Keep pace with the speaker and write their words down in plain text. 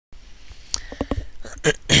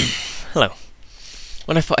Hello.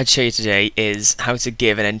 What I thought I'd show you today is how to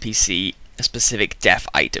give an NPC a specific def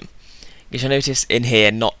item. You should notice in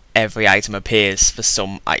here not every item appears for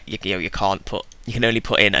some. You can only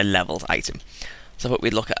put in a leveled item. So what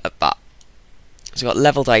we'd look at that. So we've got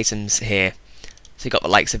leveled items here. So you've got the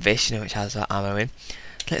likes of this, which has that ammo in.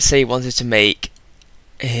 Let's say you wanted to make.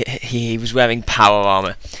 He was wearing power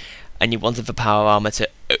armor, and you wanted the power armor to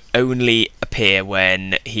only appear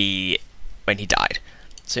when he died.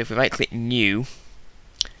 So if we right click new,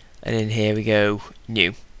 and then here we go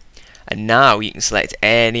new, and now you can select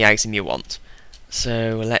any item you want.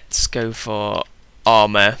 So let's go for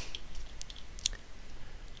armor.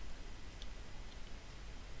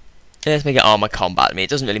 Let's make it armor combat. I mean, it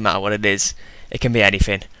doesn't really matter what it is, it can be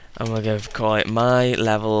anything. And we'll go call it my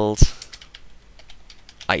leveled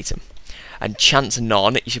item, and chance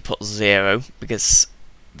none you should put 0, because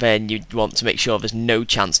then you want to make sure there's no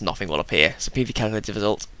chance nothing will appear. So PV calculated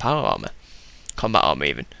result, power armor, combat armor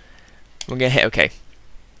even. We're going to hit OK.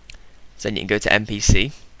 So then you can go to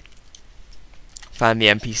NPC, find the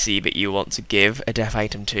NPC that you want to give a def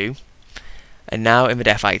item to, and now in the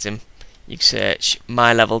def item you can search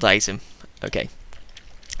my leveled item. OK.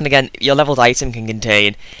 And again, your leveled item can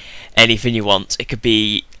contain anything you want. It could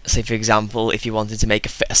be, say for example, if you wanted to make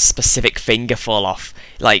a specific finger fall off,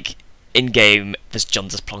 like in game there's John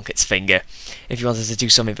Plunkett's finger. If you wanted to do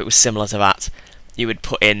something that was similar to that, you would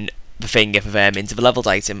put in the finger for them into the leveled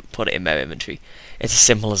item, put it in their inventory. It's as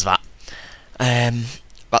simple as that.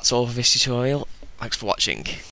 That's all for this tutorial. Thanks for watching.